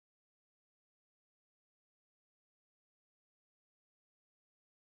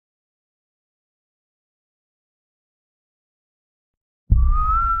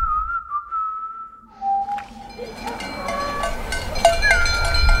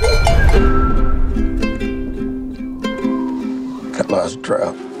last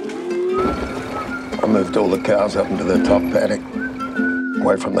drought. I moved all the cows up into the top paddock,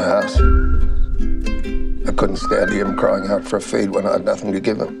 away from the house. I couldn't stand him crying out for a feed when I had nothing to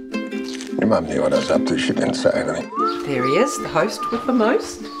give him. Your mum knew what I was up to. She didn't say anything. There he is, the host with the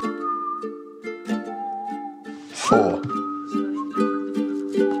most. 4.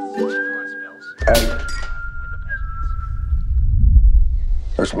 8.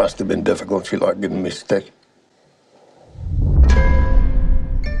 This must have been difficult. She liked giving me stick.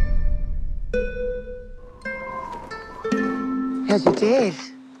 How's your dad?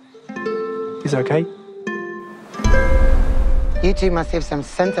 He's okay. You two must have some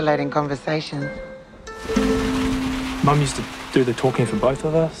scintillating conversations. Mum used to do the talking for both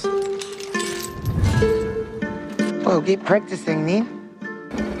of us. Well, get practicing then.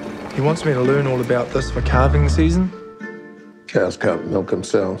 He wants me to learn all about this for calving season. Cows can't milk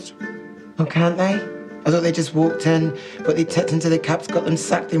themselves. Oh, can't they? I thought they just walked in, put their tits into the cups, got them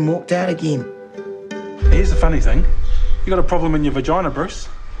sucked and walked out again. Here's the funny thing. You got a problem in your vagina, Bruce.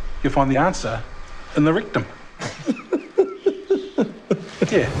 You'll find the answer in the rectum.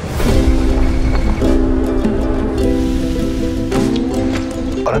 Yeah.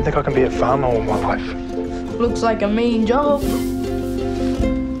 I don't think I can be a farmer all my life. Looks like a mean job.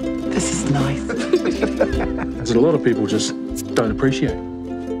 This is nice. That's what a lot of people just don't appreciate.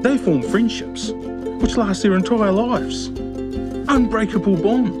 They form friendships which last their entire lives. Unbreakable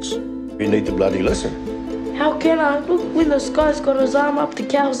bonds. You need to bloody listen. How can I? Look when this guy's got his arm up the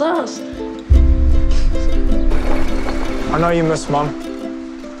cow's ass. I know you miss Mum.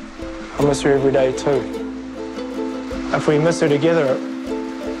 I miss her every day too. If we miss her together,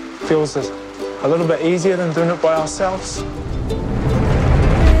 it feels a little bit easier than doing it by ourselves.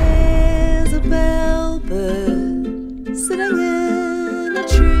 There's a bellbird sitting in